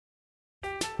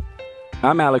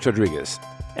I'm Alex Rodriguez.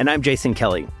 And I'm Jason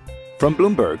Kelly. From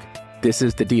Bloomberg, this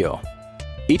is The Deal.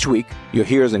 Each week, you'll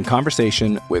hear us in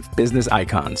conversation with business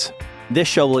icons. This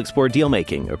show will explore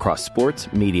deal-making across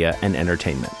sports, media, and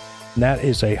entertainment. That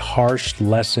is a harsh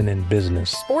lesson in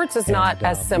business. Sports is not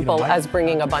as simple as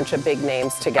bringing a bunch of big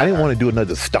names together. I didn't want to do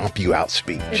another stomp you out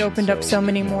speech. It opened up so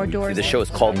many more doors. The show is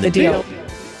called The Deal.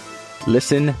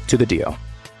 Listen to The Deal.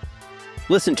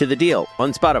 Listen to The Deal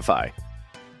on Spotify.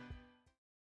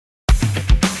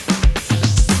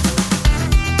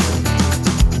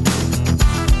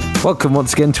 Welcome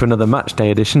once again to another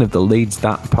Matchday edition of the Leeds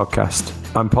That podcast.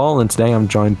 I'm Paul, and today I'm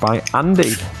joined by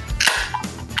Andy.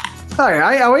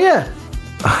 Hi, how are you?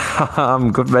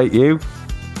 I'm good, mate. You?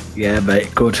 Yeah,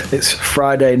 mate, good. It's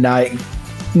Friday night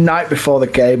before the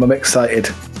game. I'm excited.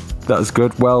 That's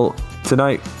good. Well,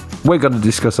 tonight we're going to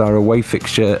discuss our away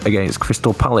fixture against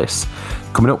Crystal Palace.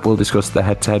 Coming up, we'll discuss the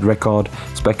head-to-head record,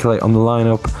 speculate on the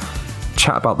lineup,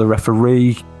 chat about the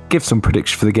referee, give some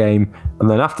predictions for the game, and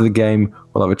then after the game,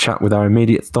 we'll have a chat with our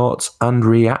immediate thoughts and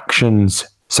reactions.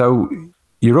 So,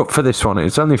 you're up for this one.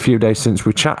 It's only a few days since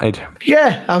we chatted.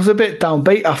 Yeah, I was a bit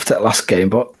downbeat after that last game,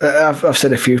 but I've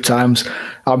said a few times,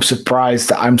 I'm surprised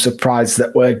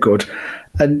that we're good.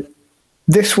 And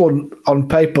this one, on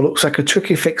paper, looks like a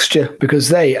tricky fixture because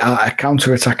they are a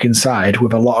counter-attacking side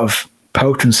with a lot of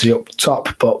potency up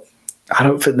top, but I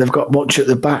don't think they've got much at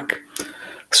the back.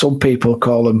 Some people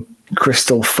call them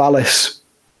Crystal Phallus.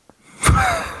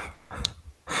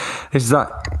 Is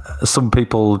that some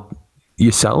people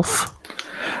yourself?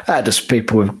 Just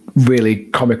people with really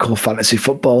comical fantasy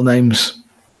football names.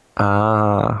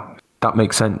 Ah, that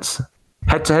makes sense.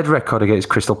 Head-to-head record against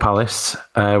Crystal Palace.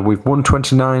 We've won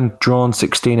 29, drawn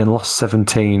 16 and lost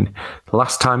 17. The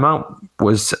last time out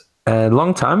was a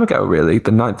long time ago, really,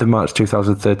 the 9th of March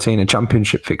 2013, a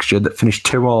championship fixture that finished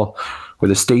 2-2 with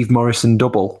a Steve Morrison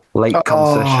double, late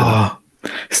concession.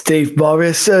 Steve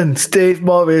Morrison.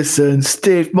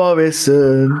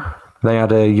 They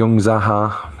had a young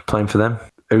Zaha playing for them,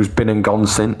 who's been and gone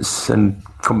since and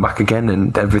come back again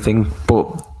and everything.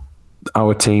 But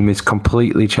our team is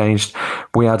completely changed.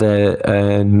 We had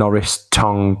a Norris,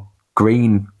 Tong,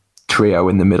 Green trio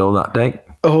in the middle that day.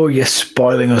 Oh, you're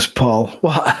spoiling us, Paul.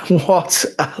 What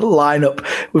a lineup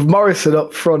with Morrison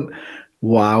up front.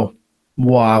 Wow.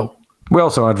 We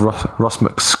also had Ross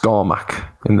McScormack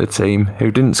in the team,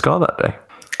 who didn't score that day.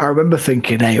 I remember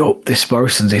thinking, hey, this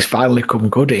Morrison's, he's finally come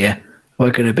good here.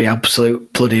 We're going to be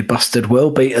absolute bloody bastard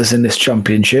world beaters in this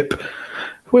championship.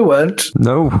 We weren't.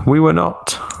 No, we were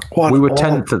not. We were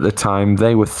 10th at the time.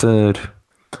 They were 3rd.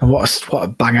 What a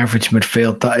bang average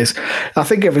midfield that is. I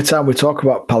think every time we talk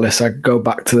about Palace, I go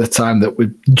back to the time that we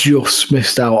just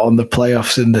missed out on the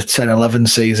playoffs in the 10-11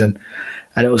 season.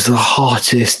 And it was the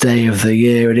hottest day of the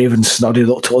year. And even Snoddy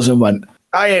looked at us and went,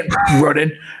 I ain't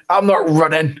running. I'm not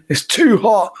running. It's too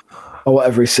hot. Or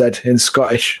whatever he said in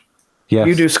Scottish. Yes.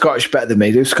 You do Scottish better than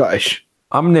me. Do Scottish.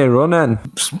 I'm near running.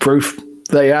 Proof.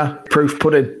 There you are. Proof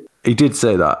pudding. He did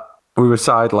say that. We were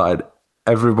sidelined.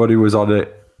 Everybody was on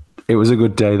it. It was a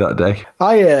good day that day.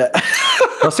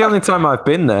 That's the only time I've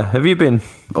been there. Have you been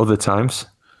other times?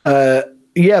 Yeah,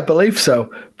 I believe so.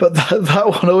 But that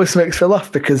one always makes me laugh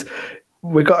because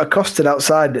we got accosted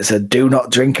outside and it said, do not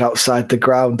drink outside the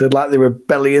ground. And like the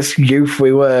rebellious youth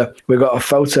we were, we got a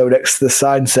photo next to the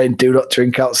sign saying, do not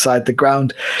drink outside the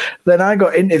ground. Then I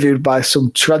got interviewed by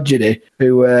some tragedy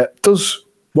who does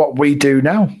what we do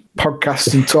now,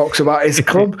 podcasts and talks about his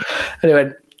club. And he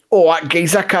went, all right,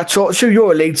 geezer, I can't talk to you.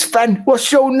 You're a Leeds fan.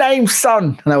 What's your name,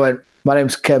 son? And I went, my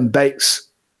name's Ken Bates.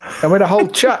 And we had a whole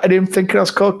chat and him thinking I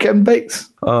was called Ken Bates.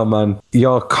 Oh, man.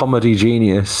 Your comedy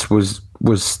genius was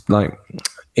like,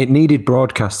 it needed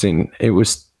broadcasting. It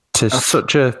was to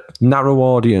such a narrow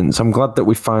audience. I'm glad that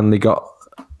we finally got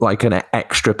like an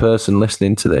extra person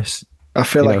listening to this. I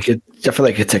feel like you're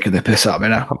taking the piss out of me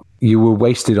now. You were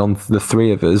wasted on the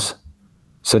 3 of us.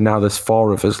 So now there's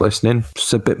 4 of us listening.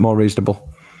 It's a bit more reasonable.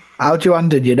 How do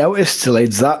you notice to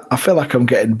Leeds that? I feel like I'm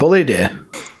getting bullied here.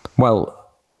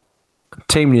 Well,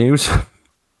 team news.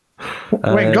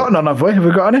 We ain't got none, have we? Have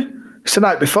we got any? It's the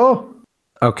night before.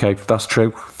 Okay, that's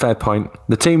true. Fair point.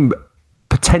 The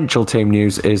potential team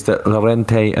news is that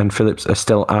Llorente and Phillips are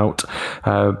still out.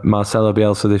 Marcelo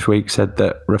Bielsa this week said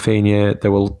that Rafinha, they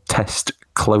will test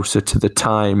closer to the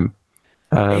time.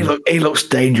 He looks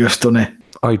dangerous, doesn't he?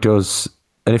 Oh, he does.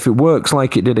 And if it works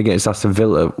like it did against Aston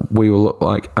Villa, we will look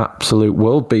like absolute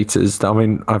world beaters. I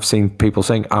mean, I've seen people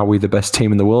saying, are we the best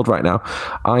team in the world right now?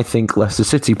 I think Leicester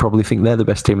City probably think they're the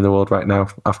best team in the world right now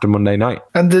after Monday night.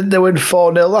 And did they win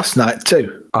 4-0 last night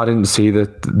too? I didn't see the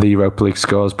Europa League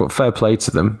scores, but fair play to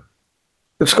them.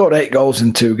 They've scored 8 goals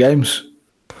in 2 games.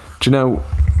 Do you know,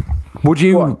 would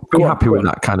you be happy with on.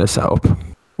 that kind of setup?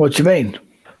 What do you mean?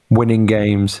 Winning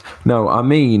games. No, I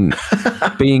mean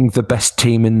being the best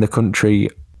team in the country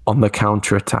on the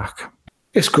counter-attack.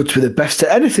 It's good to be the best at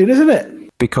anything, isn't it?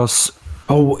 Because...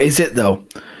 Oh, is it though?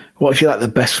 What if you're like the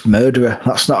best murderer?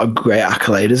 That's not a great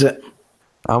accolade, is it?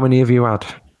 How many have you had?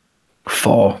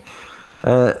 4.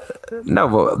 No,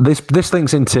 but this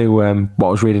links into what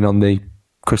I was reading on the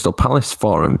Crystal Palace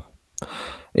forum.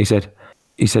 He said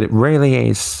it really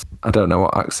is... I don't know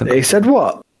what accent... He said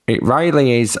what? It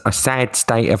really is a sad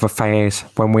state of affairs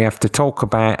when we have to talk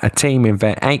about a team in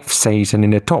their 8th season in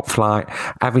the top flight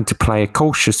having to play a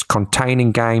cautious,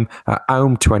 containing game at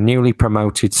home to a newly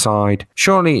promoted side.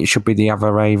 Surely it should be the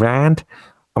other way round.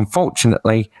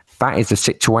 Unfortunately, that is the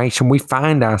situation we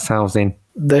find ourselves in.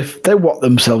 They what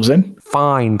themselves in?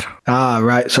 Find. Ah,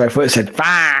 right. Sorry, I thought it said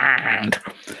find.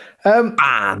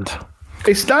 Find.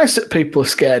 It's nice that people are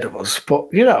scared of us, but,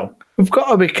 you know, we've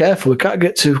got to be careful. We can't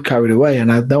get too carried away.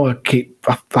 And I know I keep,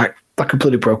 like a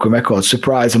completely broken record. I'm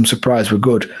surprised we're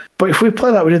good. But if we play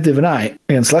like we did the other night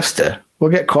against Leicester, we'll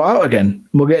get caught out again.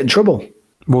 And we'll get in trouble.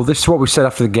 Well, this is what we said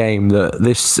after the game, that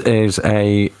this is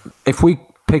if we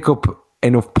pick up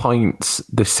enough points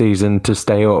this season to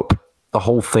stay up, the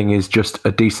whole thing is just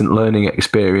a decent learning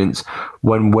experience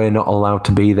when we're not allowed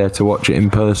to be there to watch it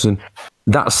in person.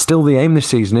 That's still the aim this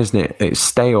season, isn't it? It's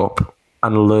stay up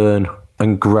and learn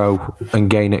and grow and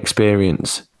gain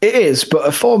experience. It is, but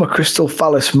a former Crystal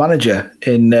Palace manager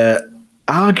in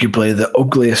arguably the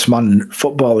ugliest man in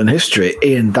football in history,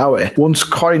 Ian Dowie, once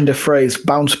coined the phrase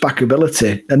bounce back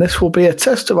ability, and this will be a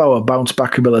test of our bounce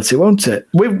back ability, won't it?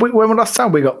 When last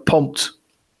time we got pumped?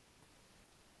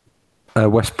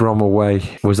 West Brom away.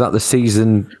 Was that the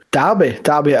season? Derby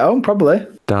at home, probably.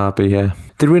 Derby, yeah.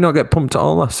 Did we not get pumped at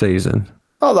all last season?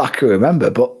 Not that I can remember,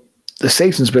 but the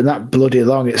season's been that bloody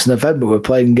long. It's November. We're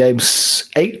playing games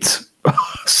 8 of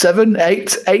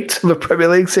the Premier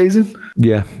League season.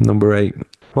 Yeah, number 8.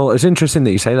 Well, it's interesting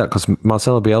that you say that because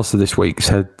Marcelo Bielsa this week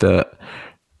said that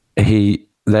they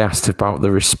asked about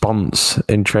the response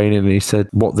in training and he said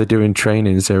what they do in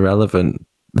training is irrelevant.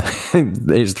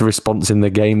 It's the response in the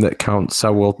game that counts,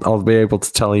 so I'll be able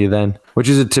to tell you then, which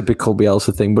is a typical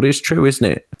Bielsa thing, but it's true, isn't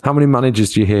it? How many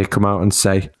managers do you hear come out and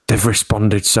say they've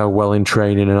responded so well in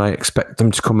training and I expect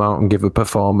them to come out and give a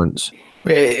performance?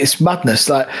 It's madness.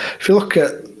 Like, if you look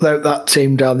at that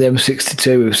team down the M62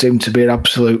 who seem to be an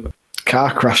absolute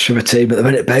car crash of a team at the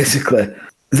minute, basically,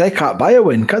 they can't buy a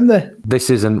win, can they? This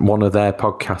isn't one of their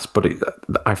podcasts, but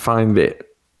I find it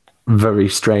very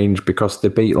strange because they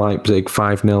beat Leipzig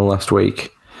 5-0 last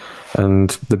week and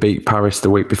they beat Paris the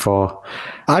week before.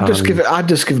 I'd just give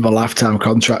them a lifetime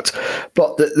contract.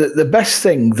 But the best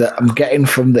thing that I'm getting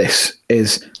from this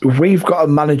is we've got a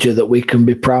manager that we can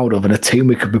be proud of and a team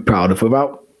we can be proud of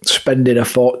without spending a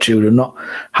fortune and not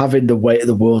having the weight of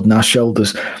the world on our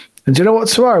shoulders. And do you know what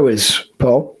tomorrow is,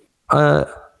 Paul?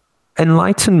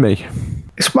 Enlighten me.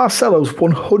 It's Marcelo's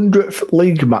 100th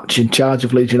league match in charge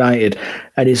of Leeds United,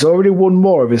 and he's already won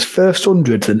more of his first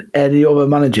 100 than any other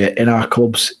manager in our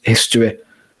club's history.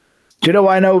 Do you know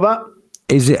why I know that?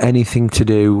 Is it anything to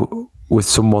do with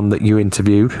someone that you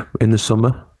interviewed in the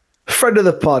summer? Friend of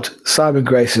the pod, Simon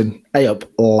Grayson. Hey up,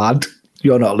 lad.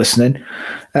 You're not listening.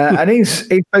 And he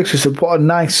makes us what a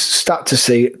nice stat to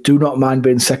see. Do not mind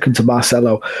being second to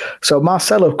Marcelo. So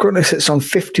Marcelo currently sits on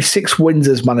 56 wins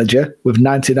as manager with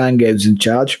 99 games in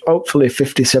charge. Hopefully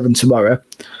 57 tomorrow.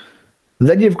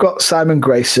 Then you've got Simon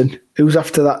Grayson. Who's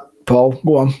after that, Paul?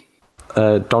 Go on.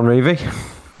 Don Revie?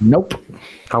 Nope.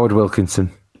 Howard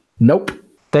Wilkinson? Nope.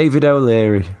 David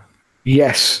O'Leary?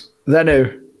 Yes. Then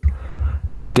who?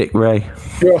 Dick Ray.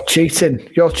 You're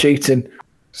cheating.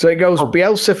 So it goes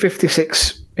Bielsa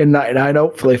 56 in 99,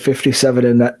 hopefully 57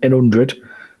 in 100.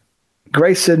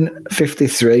 Grayson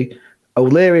 53,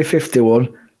 O'Leary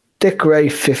 51, Dick Ray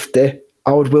 50,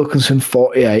 Howard Wilkinson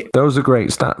 48. Those are great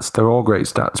stats. They're all great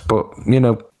stats. But, you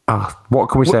know, what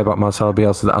can we say about Marcelo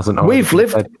Bielsa that hasn't already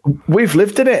We've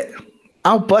lived in it.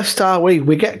 How blessed are we?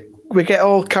 We get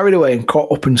all carried away and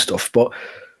caught up and stuff, but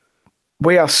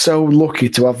we are so lucky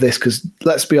to have this because,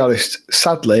 let's be honest,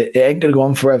 sadly, it ain't going to go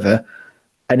on forever.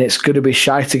 And it's going to be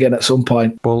shite again at some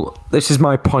point. Well, this is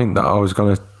my point that I was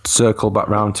going to circle back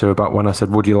round to about when I said,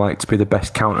 would you like to be the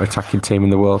best counter-attacking team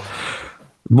in the world?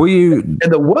 Were you... In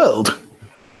the world?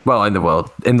 Well, in the world.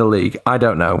 In the league. I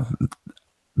don't know.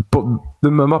 But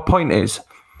my point is,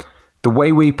 the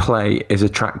way we play is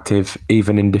attractive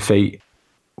even in defeat.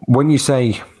 When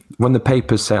the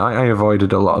papers say... I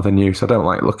avoided a lot of the news. I don't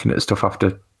like looking at stuff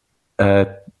after...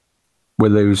 we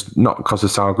lose, not because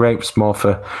of sour grapes, more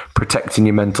for protecting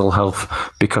your mental health,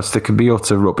 because there can be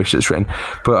utter rubbish that's written.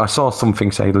 But I saw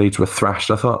something say Leeds were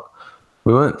thrashed. I thought,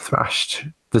 we weren't thrashed.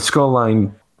 The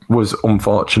scoreline was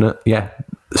unfortunate, yeah,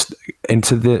 in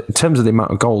terms of the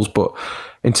amount of goals, but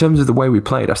in terms of the way we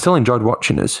played, I still enjoyed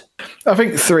watching us. I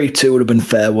think 3-2 would have been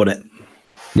fair, wouldn't it?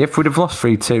 Yeah, if we'd have lost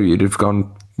 3-2, you'd have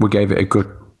gone, we gave it a good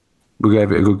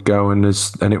go, and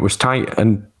it was tight,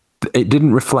 and it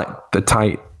didn't reflect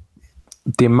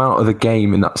the amount of the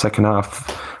game in that second half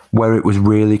where it was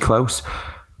really close.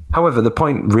 However, the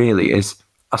point really is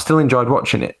I still enjoyed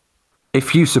watching it.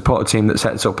 If you support a team that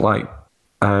sets up like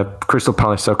Crystal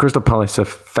Palace, so Crystal Palace are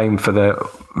famed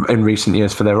in recent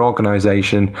years for their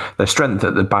organisation, their strength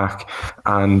at the back,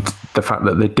 and the fact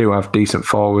that they do have decent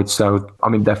forwards. So, I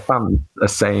mean, their fans are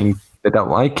saying they don't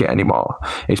like it anymore.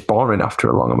 It's boring after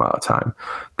a long amount of time.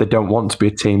 They don't want to be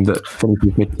a team that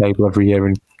finishes mid-table every year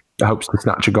and hopes to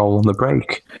snatch a goal on the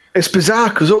break. It's bizarre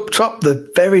because up top they're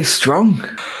very strong.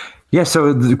 Yeah,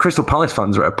 so the Crystal Palace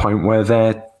fans are at a point where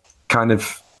they're kind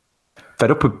of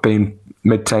fed up with being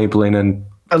mid-tabling and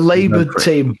a laboured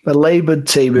team.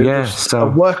 Yeah,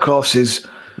 so workhorses.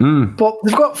 But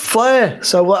they've got flair.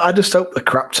 So I just hope they're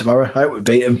crap tomorrow. I hope we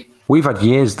beat them. We've had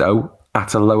years, though,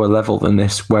 at a lower level than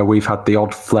this, where we've had the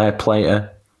odd flair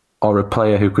player or a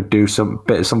player who could do some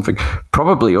bit of something.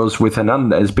 Probably us with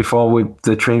Hernandez before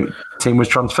the team was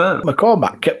transferred.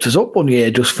 McCormack kept us up one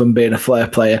year just from being a flair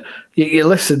player. You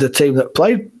listed the team that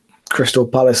played Crystal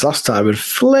Palace last time and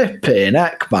flipping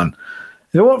heck, man.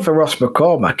 If it weren't for Ross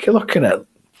McCormack, you're looking at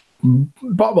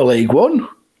bottom of League One.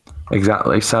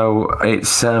 Exactly. So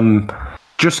it's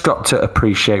just got to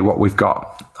appreciate what we've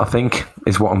got, I think,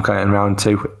 is what I'm getting around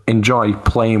to. Enjoy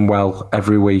playing well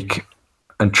every week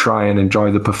and try and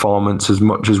enjoy the performance as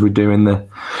much as we do in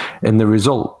the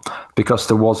result, because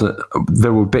there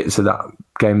were bits of that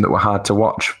game that were hard to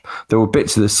watch. There were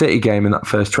bits of the City game in that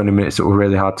first 20 minutes that were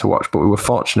really hard to watch, but we were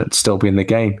fortunate to still be in the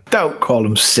game. Don't call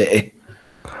them City.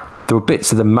 There were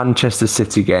bits of the Manchester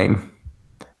City game,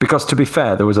 because to be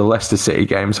fair, there was a Leicester City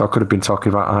game, so I could have been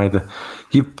talking about either.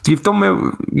 You've done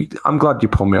me. I'm glad you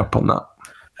pulled me up on that.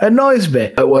 It annoys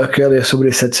me. At work earlier,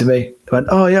 somebody said to me, they went,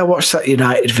 "Oh yeah, watch that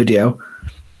United video,"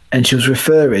 and she was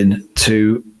referring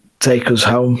to Take Us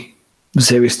Home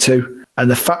Series 2, and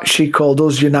the fact she called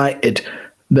us United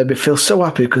made me feel so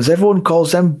happy, because everyone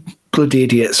calls them bloody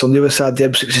idiots on the other side of the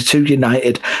M62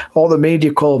 United. All the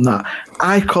media call them that.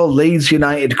 I call Leeds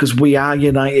United because we are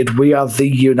United. We are the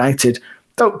United.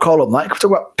 Don't call them that. Talk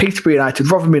about Peterborough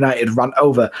United, Rotherham United, ran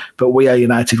over, but we are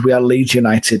United. We are Leeds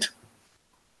United.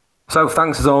 So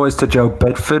thanks as always to Joe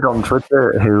Bedford on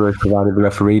Twitter, who has provided the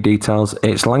referee details.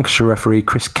 It's Lancashire referee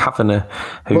Chris Kavanagh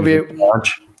who's in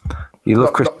charge. You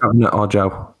love Chris Kavanagh or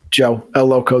Joe? Joe, El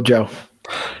Loco Joe.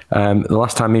 The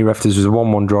last time he refed was a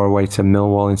 1-1 draw away to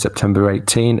Millwall in September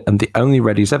 18, and the only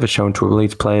red he's ever shown to a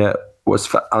Leeds player was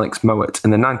for Alex Mowat in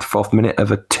the 94th minute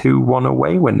of a 2-1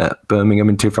 away win at Birmingham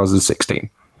in 2016.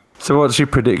 So what's your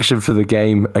prediction for the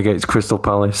game against Crystal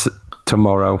Palace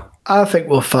tomorrow? I think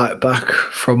we'll fight back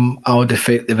from our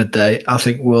defeat the other day. I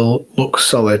think we'll look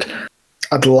solid.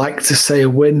 I'd like to say a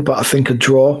win, but I think a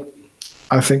draw.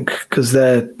 I think because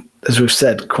they're, as we've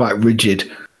said, quite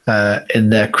rigid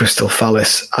in their Crystal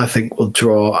Palace. I think we'll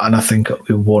draw, and I think it'll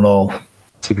be 1-1.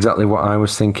 That's exactly what I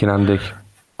was thinking, Andy.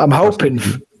 I'm hoping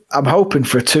for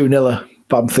a 2-0,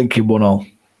 but I'm thinking 1-1.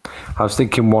 I was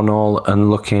thinking 1-1 and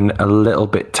looking a little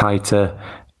bit tighter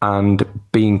and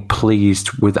being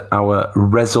pleased with our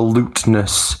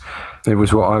resoluteness. It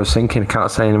was what I was thinking. I can't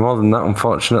say any more than that,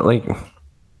 unfortunately.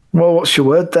 Well, what's your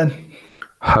word then?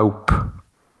 Hope.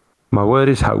 My word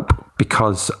is hope,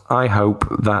 because I hope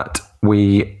that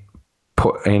we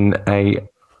put in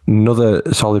another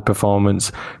solid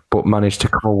performance, but manage to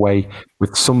come away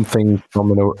with something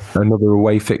from another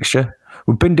away fixture.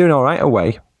 We've been doing all right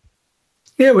away.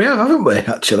 Yeah, we have, haven't we,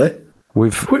 actually?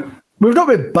 We've not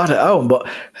been bad at home, but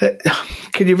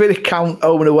can you really count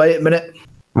home and away at the minute?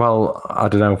 Well, I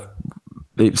don't know.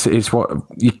 It's what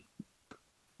you...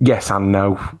 Yes and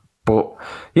no. But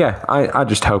yeah, I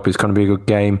just hope it's going to be a good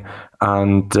game.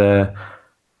 And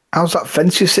how's that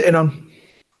fence you're sitting on?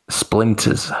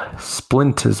 Splinters,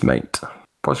 mate.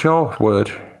 What's your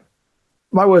word?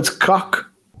 My word's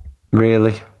cock.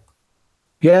 Really?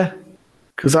 Yeah,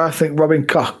 because I think Robin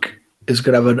Koch is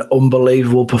going to have an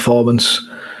unbelievable performance.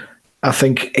 I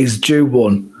think he's due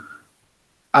one.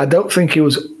 I don't think he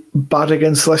was bad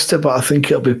against Leicester, but I think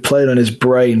it'll be playing on his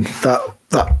brain,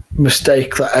 that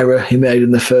mistake, that error he made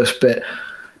in the first bit.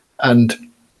 And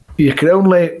you can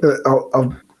only...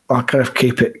 I'll kind of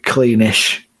keep it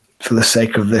cleanish for the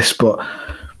sake of this, but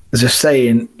there's a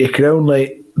saying, you can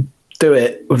only do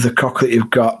it with the cock that you've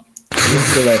got.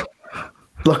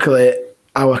 Luckily,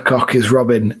 our cock is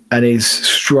Robin, and he's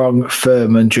strong,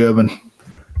 firm, and German.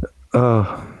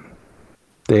 Oh,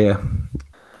 dear.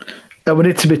 And we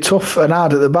need to be tough and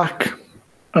hard at the back,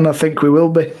 and I think we will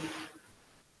be.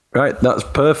 Right, that's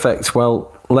perfect.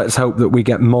 Well, let's hope that we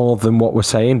get more than what we're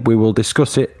saying. We will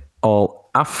discuss it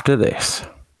all after this.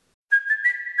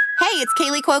 Hey, it's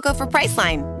Kaylee Cuoco for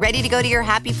Priceline. Ready to go to your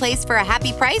happy place for a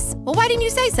happy price? Well, why didn't you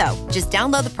say so? Just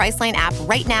download the Priceline app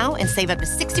right now and save up to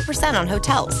 60% on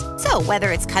hotels. So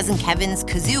whether it's Cousin Kevin's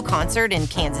Kazoo Concert in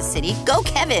Kansas City, go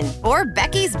Kevin, or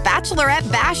Becky's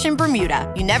Bachelorette Bash in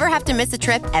Bermuda, you never have to miss a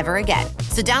trip ever again.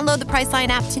 So download the Priceline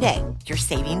app today. Your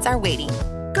savings are waiting.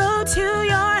 Go to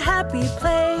your happy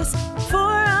place for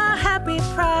a happy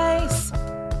price.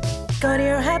 Go to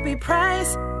your happy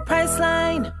price,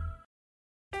 Priceline.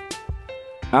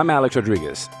 I'm Alex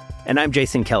Rodriguez. And I'm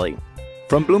Jason Kelly.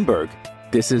 From Bloomberg,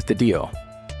 this is The Deal.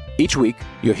 Each week,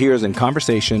 you'll hear us in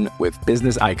conversation with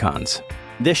business icons.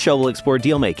 This show will explore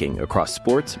deal-making across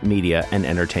sports, media, and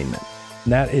entertainment.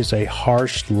 That is a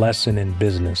harsh lesson in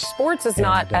business. Sports is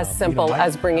not as simple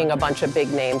as bringing a bunch of big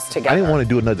names together. I didn't want to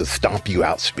do another stomp you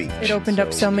out speech. It opened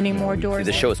up so many more doors.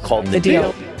 The show is called The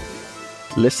Deal.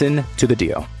 Listen to The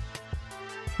Deal.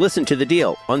 Listen to The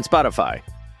Deal on Spotify.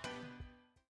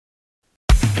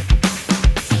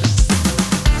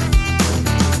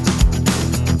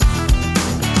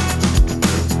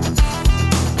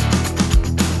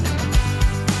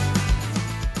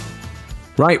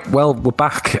 Right, well, we're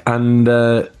back, and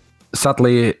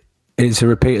sadly, it's a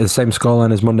repeat of the same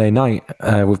scoreline as Monday night.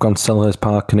 We've gone to Selhurst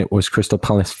Park, and it was Crystal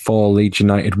Palace 4, Leeds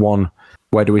United 1.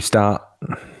 Where do we start?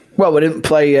 Well, we didn't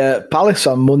play Palace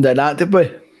on Monday night, did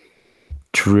we?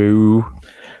 True.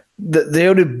 The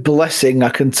only blessing I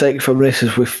can take from this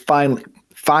is we've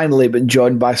finally been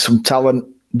joined by some talent.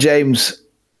 James,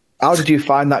 how did you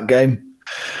find that game?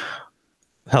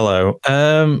 Hello.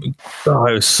 It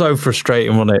was so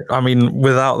frustrating, wasn't it? I mean,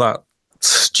 without that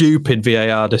stupid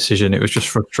VAR decision, it was just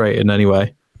frustrating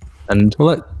anyway. And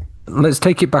well, let's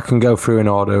take it back and go through in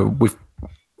order.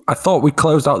 I thought we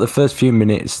closed out the first few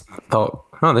minutes. Thought,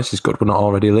 oh, this is good. We're not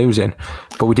already losing,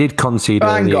 but we did concede.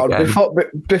 Hang on,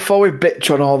 before we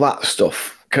bitch on all that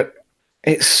stuff,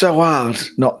 it's so hard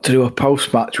not to do a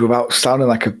post match without sounding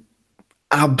like an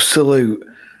absolute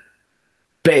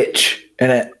bitch in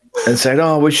it. And saying,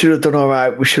 oh, we should have done all right.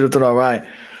 We should have done all right.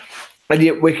 And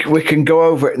yet we can go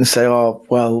over it and say, oh,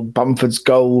 well, Bamford's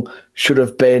goal should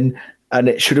have been, and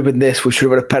it should have been this. We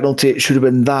should have had a penalty. It should have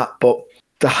been that. But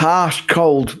the harsh,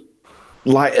 cold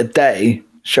light of day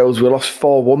shows we lost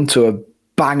 4-1 to a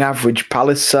bang average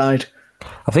Palace side.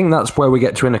 I think that's where we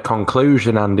get to in a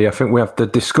conclusion, Andy. I think we have to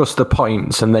discuss the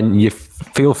points, and then you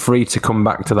feel free to come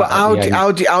back to that. But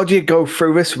how do you go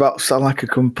through this without sounding like a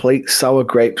complete sour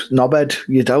grapes knobhead?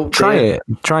 You don't. Try it.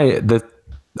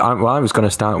 I was going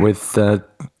to start with.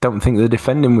 Don't think the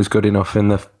defending was good enough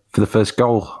for the first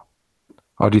goal,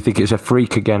 or do you think it's a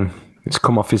freak again? It's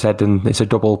come off his head and it's a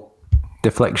double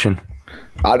deflection.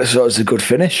 I just thought it was a good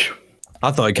finish.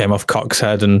 I thought it came off Cox's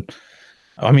head, and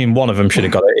I mean, one of them should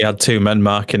have got it. He had two men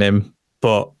marking him,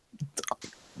 but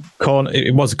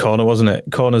it was a corner, wasn't it?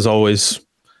 Corner's always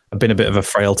been a bit of a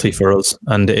frailty for us,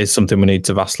 and it is something we need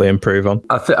to vastly improve on.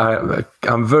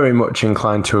 I'm very much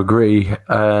inclined to agree.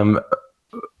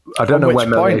 I don't know where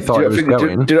Murray thought it was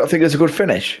going. Do you not think it's a good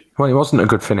finish? Well, it wasn't a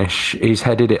good finish. He's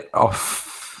headed it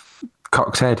off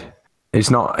Cox's head. It's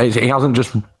not. He hasn't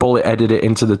just bullet headed it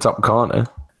into the top corner.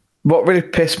 What really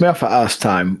pissed me off at half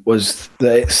time was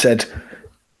that it said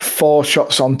 4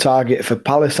 shots on target for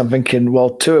Palace. I'm thinking,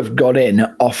 well, 2 have gone in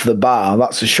off the bar.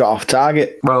 That's a shot off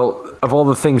target. Well, of all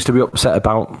the things to be upset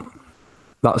about,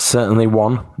 that's certainly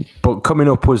one. But coming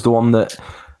up was the one that,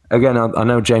 again, I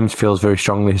know James feels very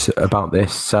strongly about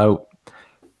this. So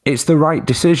it's the right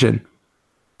decision,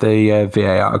 the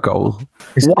VAR goal.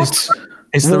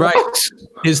 It's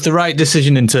the right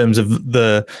decision in terms of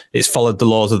it's followed the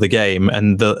laws of the game,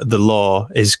 and the law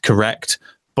is correct.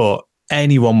 But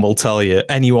anyone will tell you,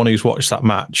 anyone who's watched that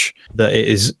match, that it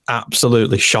is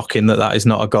absolutely shocking that is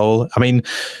not a goal. I mean,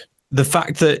 the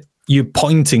fact that you're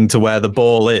pointing to where the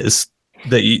ball is,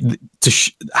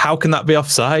 how can that be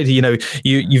offside? You know,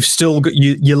 you've still got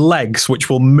your legs, which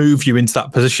will move you into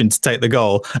that position to take the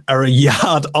goal, are a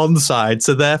yard onside.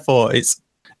 So therefore, it's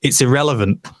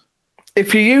irrelevant.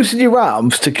 If you're using your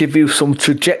arms to give you some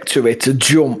trajectory to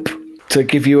jump, to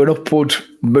give you an upward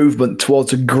movement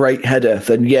towards a great header,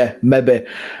 then yeah, maybe.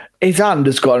 His hand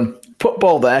has gone, put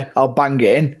ball there, I'll bang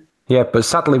it in. Yeah, but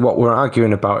sadly what we're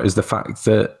arguing about is the fact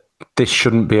that this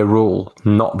shouldn't be a rule,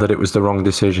 not that it was the wrong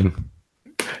decision.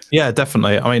 Yeah,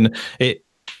 definitely. I mean,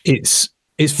 it's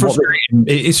frustrating.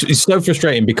 It's so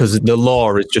frustrating because the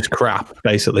law is just crap,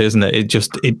 basically, isn't it?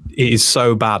 It is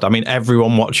so bad. I mean,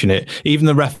 everyone watching it, even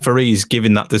the referees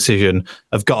giving that decision,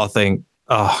 have got to think,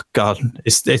 oh God,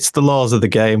 it's the laws of the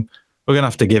game. We're gonna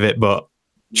have to give it, but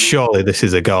surely this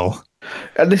is a goal.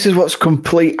 And this is what's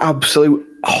complete, absolute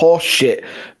horseshit.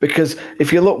 Because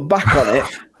if you look back on it,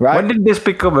 right? When did this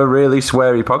become a really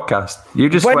sweary podcast? You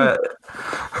just swear.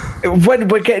 When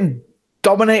we're getting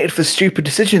dominated for stupid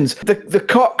decisions. The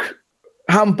cock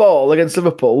handball against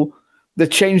Liverpool, they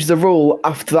changed the rule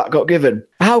after that got given.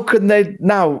 How can they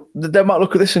now? They might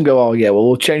look at this and go, oh yeah, well,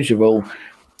 we'll change the rule.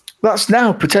 That's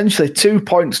now potentially 2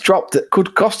 points dropped that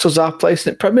could cost us our place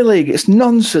in the Premier League. It's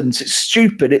nonsense. It's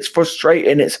stupid. It's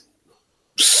frustrating. It's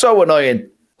so annoying.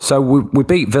 So we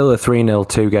beat Villa 3-0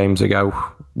 2 games ago.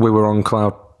 We were on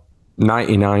cloud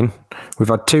 99. We've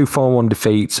had 2 4-1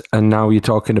 defeats, and now you're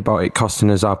talking about it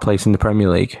costing us our place in the Premier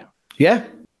League. Yeah.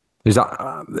 Is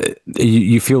that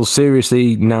you feel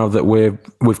seriously now that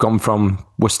we've gone from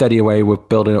we're steady away, we're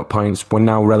building up points, we're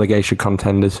now relegation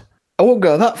contenders? I won't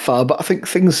go that far, but I think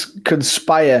things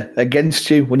conspire against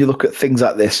you when you look at things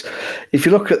like this. If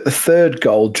you look at the 3rd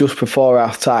goal just before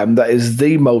half time, that is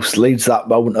the most Leeds that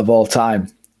moment of all time,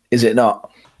 is it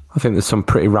not? I think there's some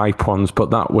pretty ripe ones, but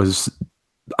that was,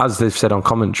 as they've said on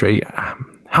commentary,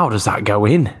 how does that go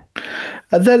in?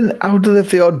 And then how do they have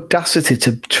the audacity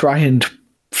to try and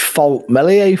fault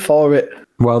Meslier for it?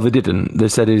 Well, they didn't. They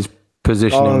said his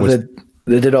positioning was...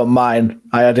 They did on mine.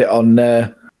 I had it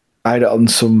on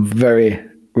some very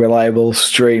reliable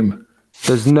stream.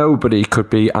 There's nobody could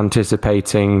be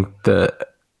anticipating that,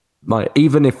 like,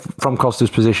 even if from Costa's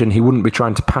position, he wouldn't be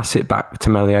trying to pass it back to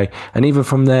Meslier. And even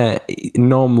from there,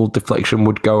 normal deflection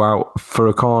would go out for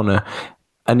a corner.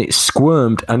 And it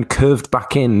squirmed and curved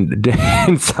back in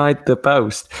inside the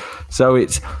post. So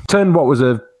it's turned what was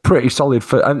a pretty solid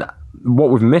foot. And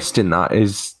what we've missed in that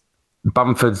is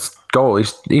Bamford's goal.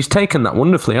 He's taken that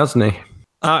wonderfully, hasn't he?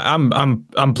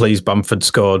 I'm pleased Bamford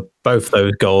scored both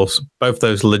those goals, both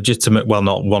those legitimate. Well,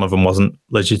 not one of them wasn't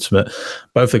legitimate.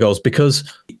 Both the goals, because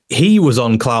he was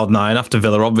on cloud 9 after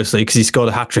Villa, obviously, because he scored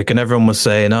a hat trick, and everyone was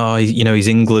saying, "Oh, he's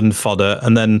England fodder."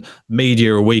 And then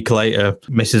media a week later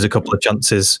misses a couple of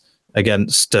chances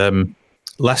against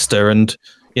Leicester, and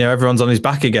everyone's on his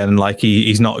back again, like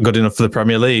he's not good enough for the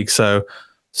Premier League. So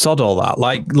sod all that.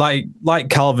 Like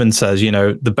Calvin says,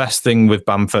 the best thing with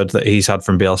Bamford that he's had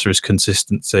from Bielsa is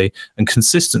consistency, and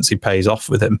consistency pays off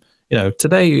with him.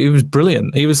 Today he was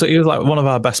brilliant. He was like one of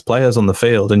our best players on the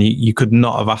field, and you could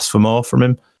not have asked for more from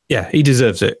him. Yeah, he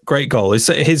deserves it. Great goal.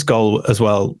 His goal as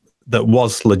well, that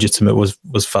was legitimate,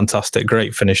 was fantastic.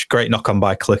 Great finish. Great knock on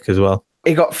by Click as well.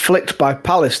 He got flicked by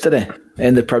Palace, didn't he,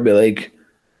 in the Premier League?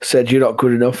 Said you're not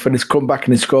good enough, and he's come back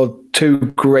and he scored 2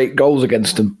 great goals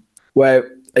against them. Where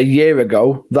a year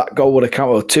ago, that goal would have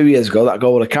counted, or 2 years ago, that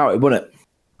goal would have counted, wouldn't it?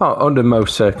 Oh, under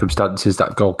most circumstances,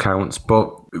 that goal counts. But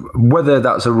whether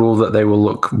that's a rule that they will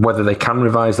look, whether they can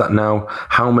revise that now,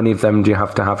 how many of them do you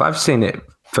have to have? I've seen it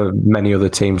for many other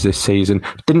teams this season.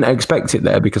 Didn't expect it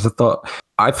there because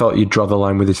I thought you'd draw the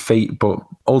line with his feet, but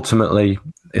ultimately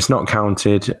it's not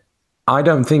counted. I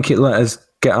don't think it let us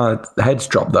get our heads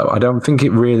dropped, though. I don't think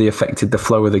it really affected the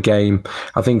flow of the game.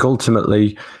 I think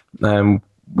ultimately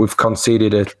we've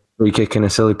conceded a free kick in a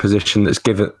silly position that's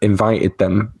invited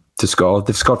them to score.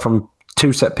 They've scored from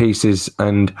 2 set pieces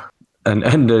and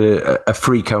a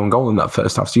free cone goal in that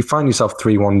first half. So you find yourself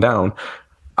 3-1 down.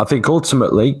 I think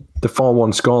ultimately the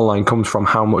 4-1 scoreline comes from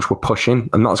how much we're pushing,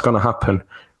 and that's going to happen.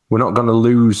 We're not going to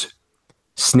lose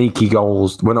sneaky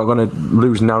goals. We're not going to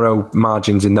lose narrow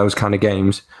margins in those kind of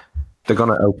games. They're going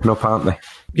to open up, aren't they?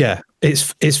 Yeah,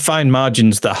 it's fine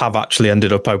margins that have actually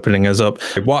ended up opening us up.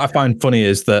 What I find funny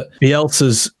is that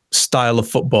Bielsa's style of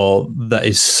football that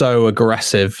is so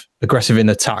aggressive in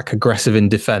attack, aggressive in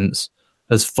defence,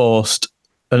 has forced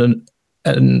an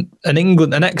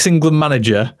ex-England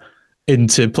manager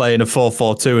into playing a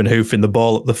 4-4-2 and hoofing the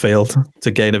ball up the field to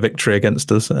gain a victory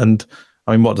against us. And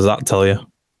I mean, what does that tell you?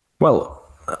 Well,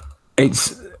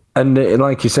 and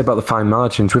like you said about the fine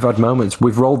margins, we've had moments,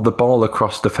 we've rolled the ball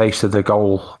across the face of the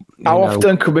goal. How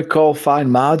often could we call fine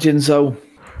margins, though?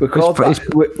 We called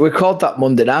that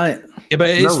Monday night. Yeah, but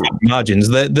it is margins.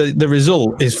 The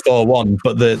result is 4-1,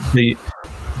 but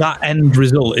that end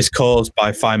result is caused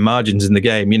by fine margins in the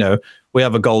game. We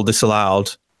have a goal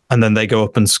disallowed, and then they go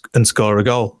up and score a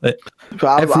goal.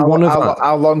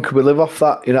 How long could we live off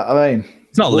that? You know what I mean?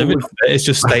 It's not living off it, it's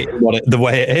just stating the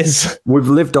way it is. We've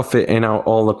lived off it in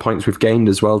all the points we've gained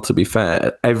as well, to be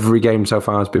fair. Every game so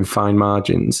far has been fine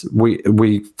margins.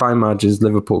 We fine margins,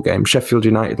 Liverpool game, Sheffield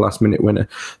United last minute winner.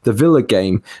 The Villa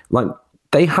game, like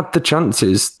they had the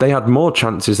chances. They had more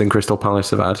chances than Crystal Palace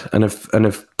have had and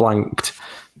have blanked.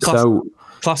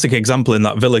 Classic example in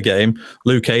that Villa game,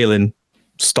 Luke Ayling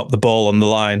stopped the ball on the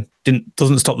line.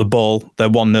 Doesn't stop the ball. They're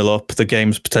 1-0 up. The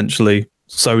game's potentially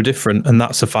so different, and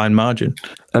that's a fine margin.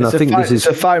 And I think it's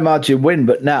a fine margin win,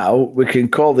 but now we can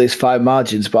call these fine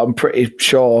margins, but I'm pretty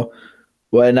sure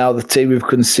we're now the team who've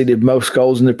conceded most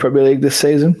goals in the Premier League this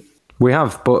season. We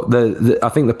have, but I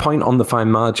think the point on the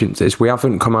fine margins is we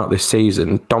haven't come out this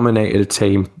season, dominated a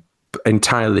team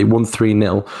entirely, won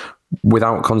 3-0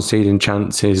 without conceding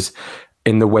chances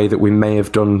in the way that we may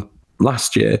have done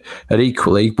last year. And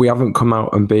equally, we haven't come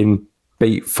out and been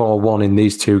beat 4-1 in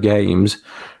these two games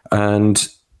and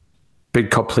been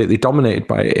completely dominated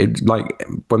by it.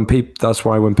 That's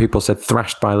why when people said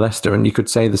thrashed by Leicester, and you could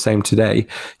say the same today,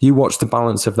 you watch the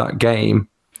balance of that game.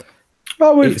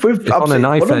 Well, we've on a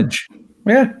knife edge.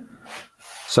 Yeah.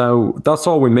 So that's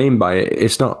all we mean by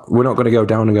it. We're not going to go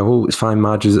down and go, oh, it's fine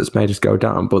margins that's made us go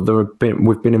down. But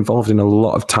we've been involved in a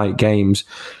lot of tight games,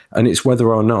 and it's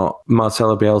whether or not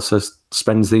Marcelo Bielsa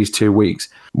spends these 2 weeks.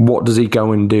 What does he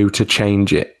go and do to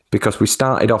change it? Because we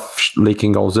started off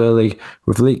leaking goals early.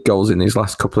 We've leaked goals in these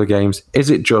last couple of games. Is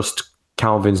it just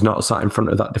Calvin's not sat in front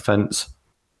of that defence?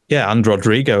 Yeah, and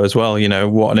Rodrigo as well. You know,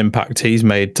 what an impact he's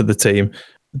made to the team.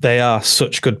 They are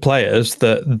such good players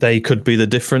that they could be the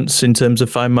difference in terms of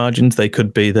fine margins. They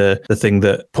could be the thing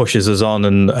that pushes us on,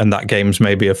 and that game's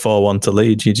maybe a 4-1 to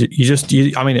lead.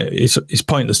 It's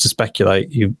pointless to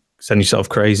speculate. You send yourself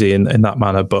crazy in that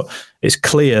manner, but it's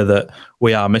clear that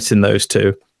we are missing those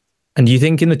two. And you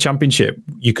think in the Championship,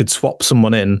 you could swap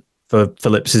someone in for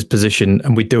Phillips' position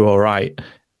and we do all right.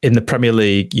 In the Premier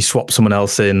League, you swap someone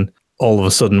else in, all of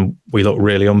a sudden we look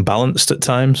really unbalanced at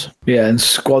times. Yeah, and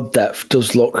squad depth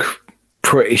does look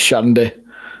pretty shandy.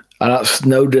 And that's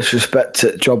no disrespect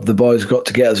to the job the boys got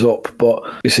to get us up, but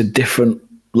it's a different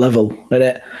level, isn't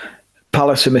it?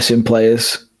 Palace are missing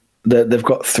players. They've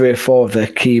got 3 or 4 of their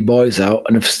key boys out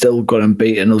and have still gone and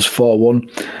beaten us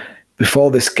 4-1.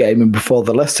 Before this game and before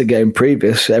the Leicester game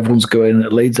previous, everyone's going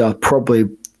that Leeds are probably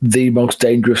the most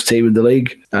dangerous team in the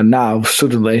league. And now,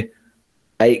 suddenly,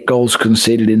 8 goals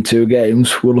conceded in 2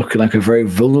 games. We're looking like a very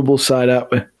vulnerable side,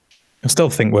 aren't we? I still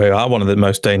think we are one of the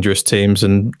most dangerous teams,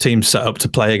 and teams set up to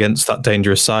play against that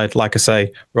dangerous side. Like I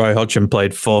say, Roy Hodgson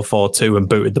played 4-4-2 and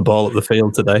booted the ball up the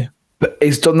field today. But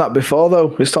he's done that before,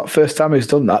 though. It's not the first time he's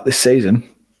done that this season.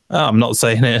 I'm not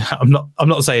saying it. I'm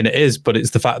not saying it is, but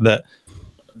it's the fact that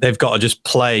they've got to just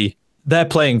play. They're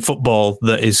playing football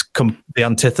that is the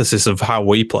antithesis of how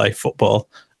we play football,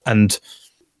 and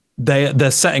they're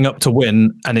setting up to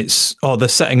win, and they're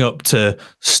setting up to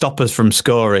stop us from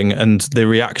scoring. And the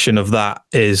reaction of that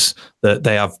is that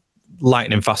they have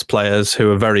lightning fast players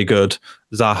who are very good.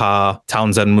 Zaha,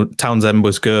 Townsend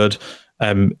was good.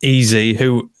 Easy,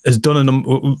 who has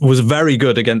was very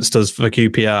good against us for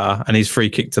QPR, and his free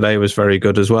kick today was very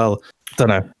good as well. Don't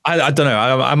know. I don't know.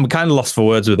 I'm kind of lost for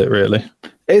words with it, really.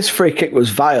 His free kick was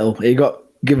vile. He got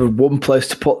given one place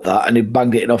to put that, and he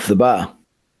banged it in off the bar.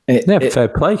 Fair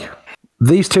play.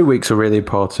 These 2 weeks are really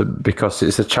important because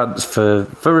it's a chance for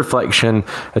reflection,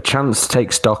 a chance to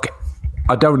take stock.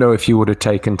 I don't know if you would have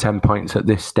taken 10 points at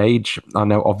this stage. I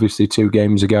know, obviously, 2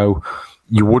 games ago,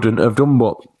 you wouldn't have done,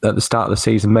 but at the start of the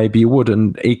season, maybe you would.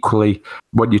 And equally,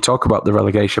 when you talk about the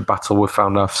relegation battle we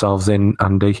found ourselves in,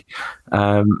 Andy.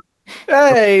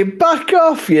 Hey, back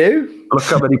off, you. Look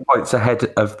how many points ahead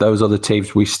of those other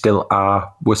teams we still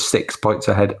are. We're 6 points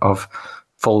ahead of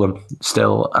Fulham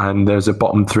still, and there's a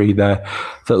bottom 3 there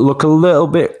that look a little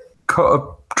bit cut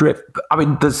adrift. I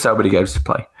mean, there's so many games to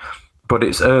play, but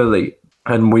it's early.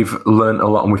 And we've learned a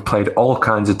lot, and we've played all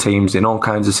kinds of teams in all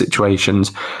kinds of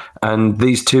situations. And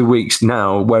these 2 weeks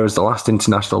now, whereas the last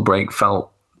international break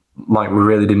felt like we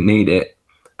really didn't need it,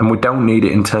 and we don't need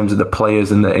it in terms of the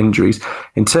players and the injuries,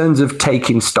 in terms of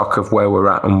taking stock of where we're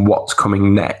at and what's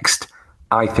coming next,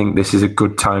 I think this is a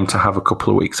good time to have a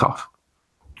couple of weeks off.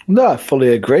 No, I fully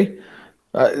agree.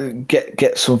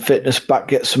 Get some fitness back,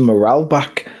 get some morale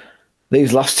back.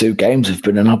 These last 2 games have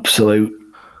been an absolute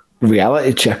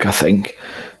reality check, I think.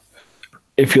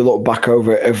 If you look back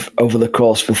over it over the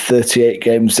course of a 38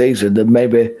 game season, then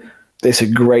maybe it's a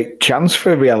great chance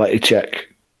for a reality check.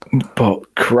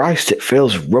 But Christ, it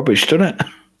feels rubbish, doesn't it?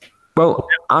 Well,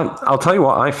 I'll tell you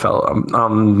what I felt.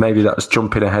 Maybe that's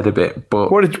jumping ahead a bit,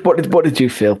 but what did you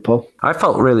feel, Paul? I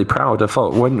felt really proud. I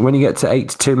felt when you get to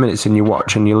 82 minutes and you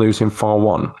watch and you're losing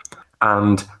 4-1,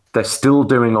 and they're still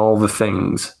doing all the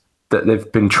things that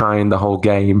they've been trying the whole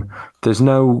game. There's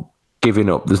no giving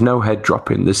up. There's no head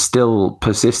dropping. There's still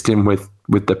persisting with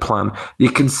the plan.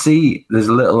 You can see there's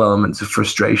little elements of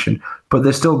frustration, but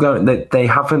they're still going. They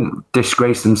haven't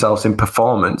disgraced themselves in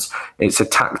performance. It's a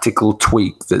tactical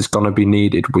tweak that's going to be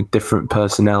needed with different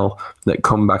personnel that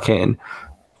come back in.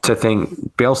 To think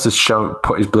Bielsa's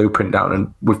put his blueprint down,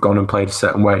 and we've gone and played a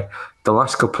certain way. The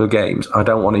last couple of games, I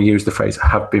don't want to use the phrase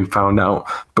 "have been found out,"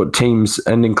 but teams,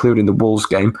 and including the Wolves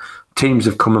game, teams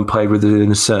have come and played with it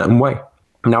in a certain way.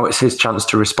 Now it's his chance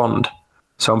to respond.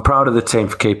 So I'm proud of the team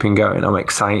for keeping going. I'm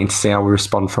excited to see how we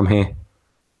respond from here.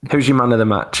 Who's your man of the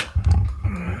match?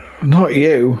 Not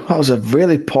you. That was a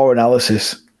really poor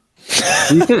analysis.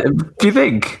 Do you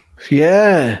think?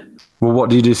 Yeah. Well, what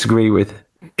do you disagree with?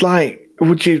 Like,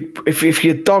 would you, if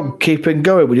your dog keeping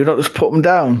going, would you not just put them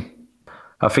down?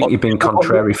 I think you've been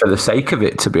contrary for the sake of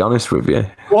it, to be honest with you.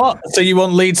 What? So you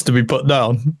want Leeds to be put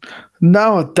down?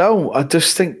 No, I don't. I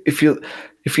just think if you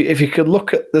could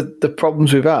look at the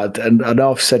problems we've had, and I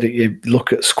know I've said it, you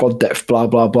look at squad depth, blah,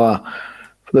 blah, blah.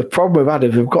 The problem we've had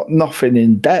is we've got nothing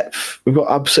in depth. We've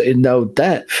got absolutely no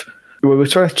depth. When we're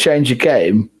trying to change a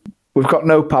game, we've got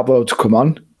no Pablo to come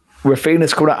on.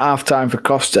 Rafinha's coming at half-time for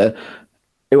Costa,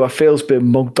 who I feel's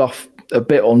been mugged off a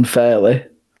bit unfairly.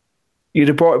 You'd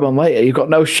have brought him on later. You've got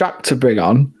no Shaq to bring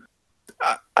on.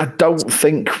 I don't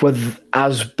think we're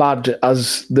as bad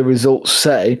as the results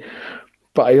say,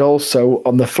 but I also,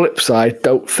 on the flip side,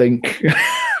 don't think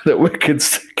that we can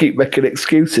keep making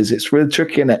excuses. It's real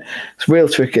tricky, isn't it? It's real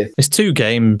tricky. It's 2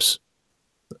 games.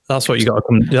 That's what you got to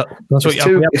come. That's what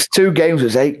it's 2 games.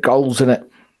 It's 8 goals, isn't it?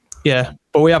 Yeah,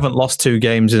 but we haven't lost 2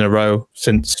 games in a row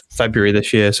since February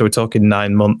this year, so we're talking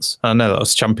 9 months. I know that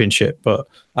was Championship, but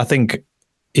I think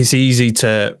it's easy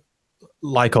to,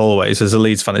 like always, as a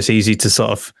Leeds fan, it's easy to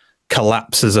sort of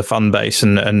collapse as a fan base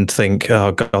and think,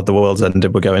 oh God, the world's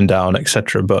ended, we're going down,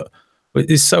 etc. But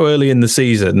it's so early in the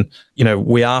season. You know,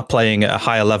 we are playing at a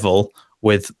higher level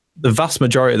with the vast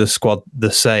majority of the squad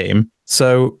the same.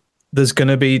 So there's going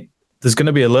to be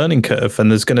a learning curve, and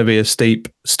there's going to be a steep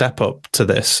step up to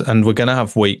this, and we're going to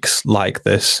have weeks like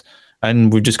this,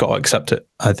 and we've just got to accept it,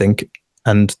 I think.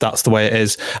 And that's the way it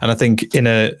is. And I think in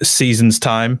a season's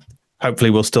time, hopefully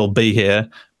we'll still be here,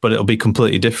 but it'll be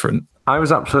completely different. I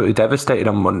was absolutely devastated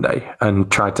on Monday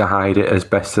and tried to hide it as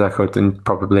best as I could. And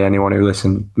probably anyone who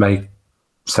listened may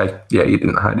say, yeah, you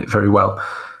didn't hide it very well.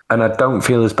 And I don't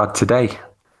feel as bad today.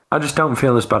 I just don't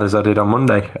feel as bad as I did on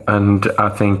Monday. And I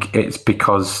think it's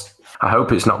because, I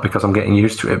hope it's not because I'm getting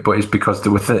used to it, but it's because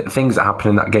there were things that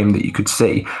happened in that game that you could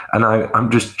see. And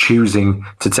I'm just choosing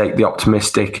to take the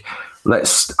optimistic,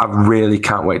 I really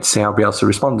can't wait to see how Bielsa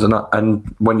responds.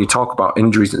 And when you talk about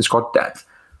injuries and squad depth,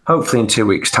 hopefully in 2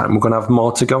 weeks' time, we're going to have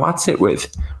more to go at it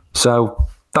with. So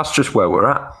that's just where we're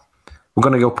at. We're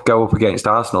going to go up against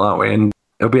Arsenal, aren't we? And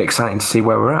it'll be exciting to see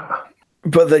where we're at.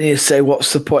 But then you say,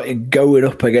 what's the point in going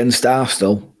up against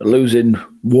Arsenal, losing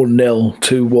 1-0,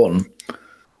 2-1,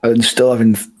 and still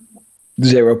having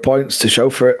 0 points to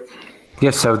show for it?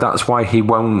 Yes, so that's why he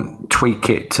won't tweak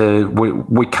it to,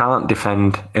 we can't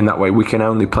defend in that way. We can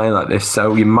only play like this,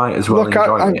 so you might as well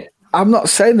enjoy it. I'm not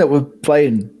saying that we're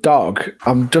playing dog.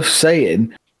 I'm just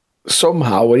saying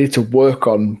somehow we need to work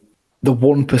on the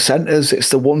 1%ers. It's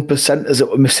the 1%ers that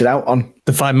we're missing out on.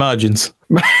 The fine margins.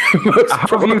 But I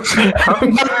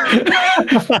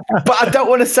don't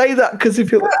want to say that because if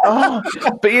you're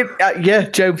yeah,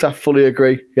 James, I fully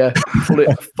agree. Yeah, fully.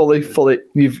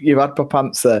 You've had my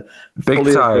pants there. Big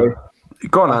fully time. Agree.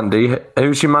 Go on, Andy.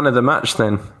 Who's your man of the match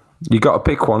then? You got to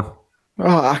pick one.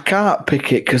 Oh, I can't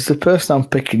pick it because the person I'm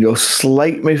picking you'll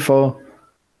slate me for.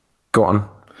 Go on.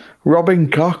 Robin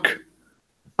Koch.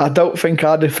 I don't think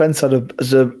our defence has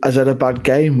had a bad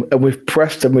game, and we've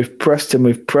pressed and we've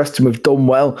done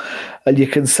well. And you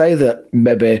can say that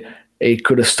maybe he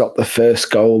could have stopped the first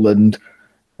goal, and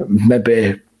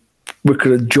maybe we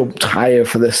could have jumped higher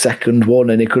for the second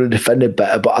one, and he could have defended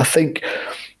better. But I think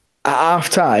at half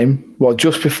time, well,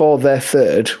 just before their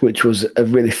third, which was a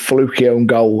really fluky own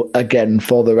goal again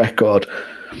for the record,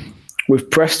 we've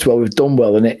pressed well, we've done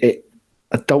well, and it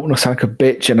I don't want to sound like a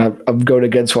bitch, and I'm going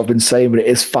against what I've been saying, but it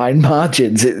is fine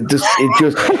margins. It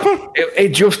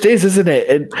just is, isn't it?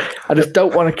 And I just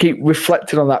don't want to keep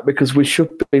reflecting on that because we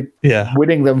should be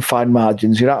winning them fine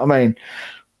margins. You know what I mean?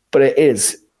 But it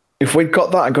is. If we'd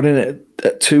got that and got in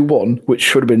at 2-1, which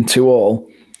should have been 2-2,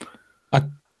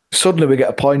 suddenly we get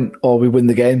a point or we win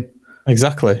the game.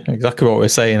 Exactly what we're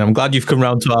saying. I'm glad you've come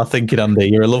round to our thinking, Andy.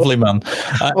 You're a lovely man. Do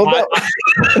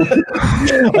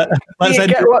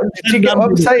you get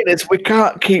what I'm saying? Is we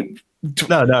can't keep.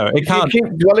 No, it can't. You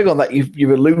keep dwelling on that.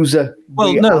 You're a loser.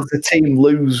 Well, as a team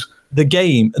lose the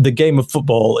game of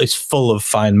football is full of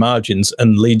fine margins,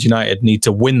 and Leeds United need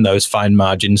to win those fine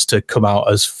margins to come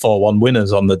out as 4-1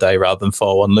 winners on the day rather than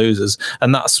 4-1 losers.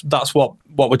 And that's what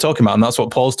we're talking about, and that's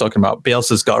what Paul's talking about.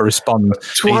 Bielsa's got to respond.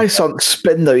 Twice on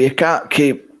spin, though. You can't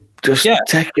keep just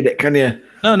taking it, can you?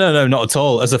 No, not at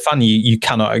all. As a fan, you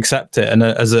cannot accept it, and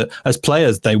as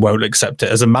players, they won't accept it.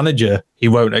 As a manager, he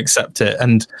won't accept it,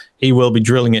 and he will be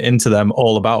drilling it into them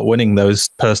all about winning those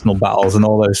personal battles and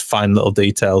all those fine little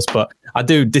details. But I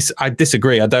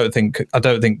disagree. I don't think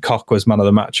Koch was man of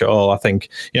the match at all. I think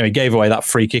he gave away that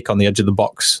free kick on the edge of the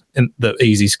box that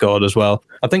Easy scored as well.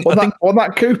 I think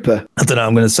that Cooper. I don't know.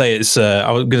 I'm going to say it's. I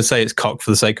was going to say it's Koch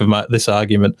for the sake of this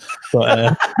argument,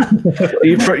 but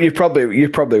you're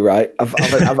probably right.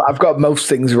 I've got most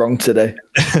things wrong today.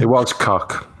 It was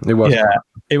Koch. It was. Yeah,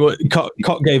 it was.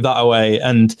 Koch gave that away,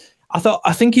 and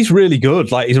I think he's really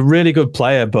good. Like, he's a really good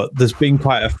player, but there's been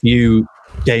quite a few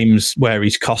games where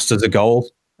he's cost us a goal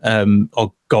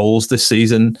or goals this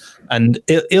season, and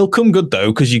he'll come good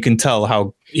though, because you can tell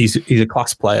how he's a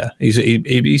class player. He's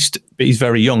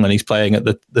very young and he's playing at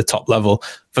the top level.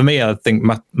 For me, I think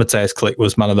Mateusz Klich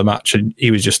was man of the match, and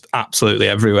he was just absolutely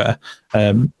everywhere. He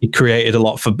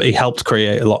helped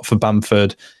create a lot for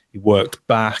Bamford. He worked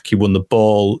back. He won the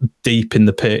ball deep in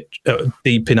the pitch,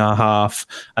 deep in our half,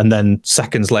 and then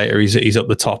seconds later, he's up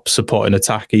the top supporting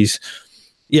attack. He's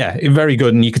very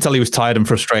good, and you could tell he was tired and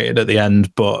frustrated at the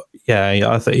end. But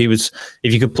I think he was.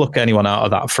 If you could pluck anyone out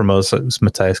of that from us, it was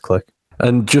Mateusz Klich.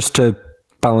 And just to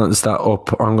balance that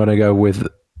up, I'm going to go with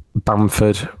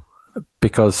Bamford,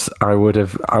 because I would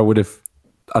have.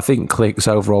 I think Klich's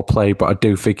overall play, but I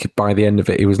do think by the end of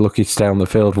it, he was lucky to stay on the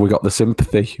field. We got the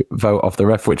sympathy vote off the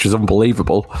ref, which is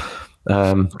unbelievable,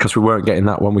 because we weren't getting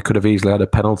that one. We could have easily had a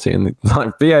penalty, and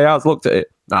VAR's looked at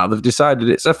it. Now they've decided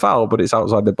it's a foul, but it's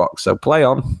outside the box, so play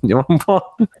on.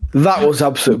 That was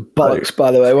absolute bollocks,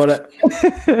 by the way, wasn't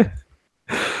it?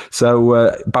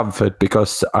 So Bamford,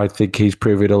 because I think he's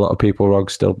proving a lot of people wrong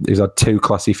still. He's had 2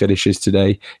 classy finishes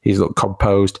today. He's looked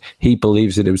composed. He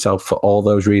believes in himself for all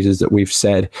those reasons that we've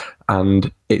said. And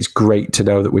it's great to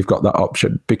know that we've got that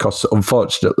option, because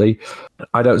unfortunately,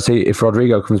 I don't see, if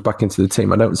Rodrigo comes back into the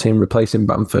team, I don't see him replacing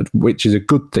Bamford, which is a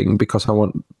good thing, because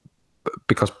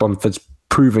Bamford's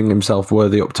proving himself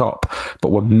worthy up top, but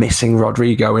we're missing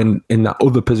Rodrigo in that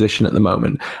other position at the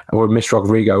moment, and we've missed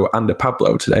Rodrigo and a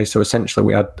Pablo today. So essentially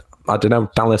we had, I don't know,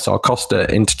 Dallas or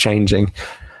Costa interchanging,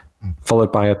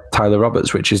 followed by a Tyler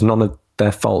Roberts, which is none of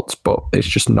their faults, but it's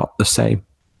just not the same.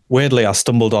 Weirdly, I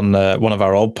stumbled on one of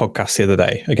our old podcasts the other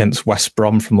day against West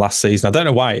Brom from last season. I don't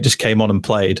know why, it just came on and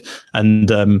played, and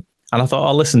I thought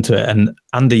I'll listen to it. And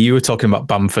Andy, you were talking about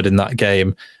Bamford in that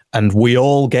game, and we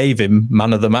all gave him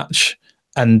man of the match,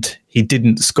 and he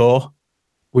didn't score.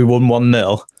 We won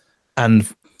 1-0,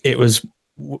 and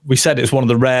we said it's one of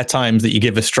the rare times that you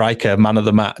give a striker man of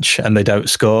the match and they don't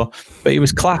score. But he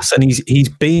was class, and he's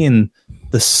been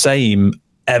the same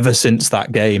ever since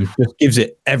that game. Just gives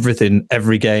it everything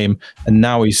every game, and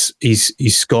now he's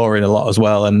scoring a lot as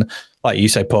well. And like you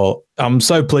say, Paul, I'm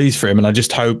so pleased for him, and I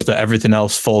just hope that everything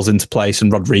else falls into place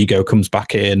and Rodrigo comes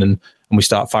back in and we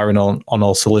start firing on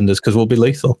all cylinders, because we'll be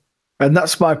lethal. And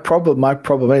that's my problem. My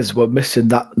problem is we're missing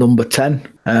that number 10.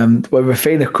 When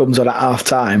Rafinha comes on at half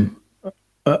time,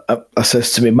 I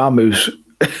says to my mum, who's,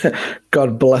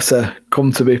 God bless her,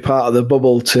 come to be part of the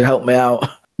bubble to help me out.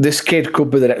 This kid could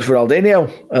be the next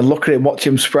Ronaldinho. And look at him, watch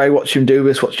him spray, watch him do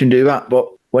this, watch him do that. But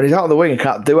when he's out of the wing, he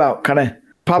can't do out, can he?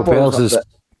 Bielsa's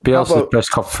press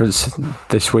conference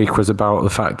this week was about the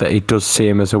fact that he does see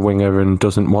him as a winger and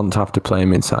doesn't want to have to play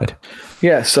him inside.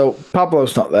 Yeah, so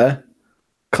Pablo's not there.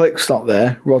 Klich's not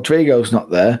there. Rodrigo's not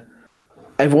there.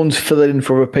 Everyone's filling in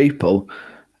for other people.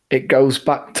 It goes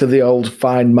back to the old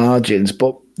fine margins,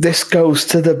 but this goes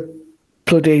to the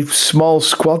bloody small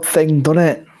squad thing, doesn't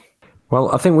it?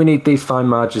 Well, I think we need these fine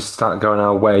margins to start going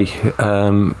our way.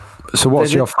 So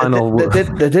what's your final word?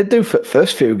 They did do for the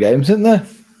first few games, didn't they?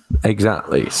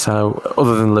 Exactly. So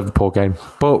other than the Liverpool game.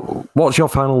 But what's your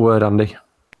final word, Andy?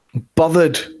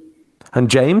 Bothered. And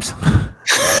James?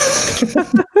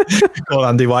 Go on,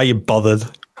 Andy, why are you bothered?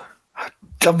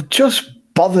 I'm just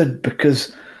bothered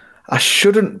because I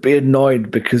shouldn't be annoyed,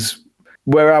 because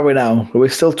where are we now? Are we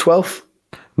still 12th?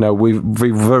 No, we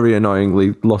very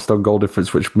annoyingly lost on goal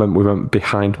difference, which meant we went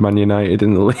behind Man United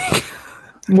in the league.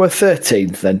 We're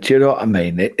 13th then, do you know what I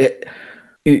mean?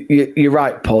 You're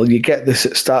right, Paul. You get this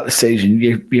at the start of the season,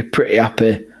 you're pretty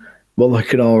happy. We're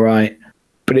looking all right.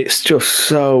 But it's just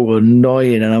so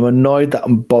annoying, and I'm annoyed that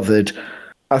I'm bothered.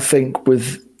 I think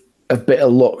with a bit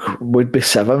of luck, we'd be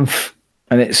 7th,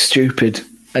 and it's stupid,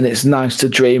 and it's nice to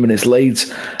dream, and it's Leeds,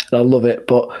 and I love it.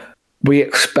 But we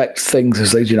expect things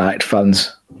as Leeds United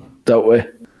fans, don't we?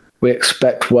 We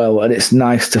expect well, and it's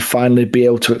nice to finally be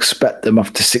able to expect them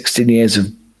after 16 years of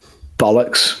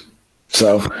bollocks.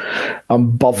 So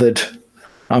I'm bothered.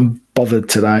 I'm bothered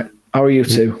tonight. How are you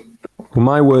two? Well,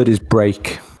 my word is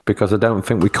break, because I don't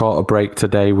think we caught a break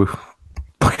today with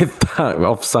that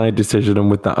offside decision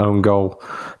and with that own goal.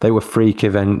 They were freak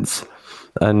events,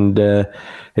 and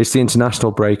it's the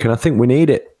international break, and I think we need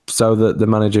it so that the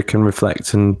manager can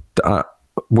reflect. And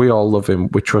we all love him.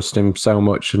 We trust him so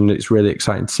much, and it's really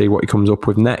exciting to see what he comes up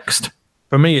with next.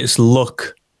 For me, it's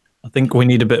luck. I think we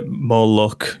need a bit more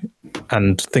luck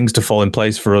and things to fall in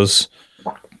place for us.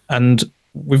 And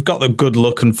we've got the good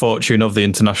luck and fortune of the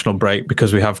international break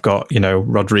because we have got,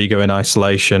 Rodrigo in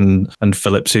isolation and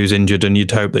Phillips who's injured, and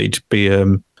you'd hope that he'd be a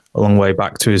long way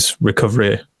back to his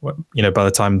recovery, by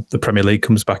the time the Premier League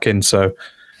comes back in. So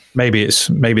maybe this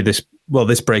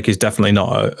break is definitely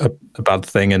not a bad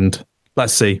thing, and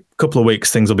let's see. A couple of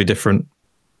weeks, things will be different.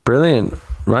 Brilliant.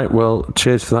 Right, well,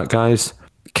 cheers for that, guys.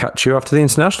 Catch you after the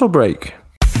international break.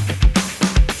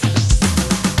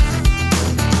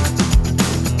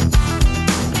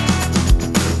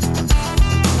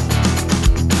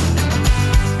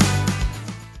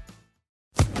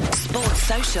 Sports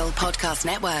Social Podcast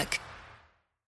Network.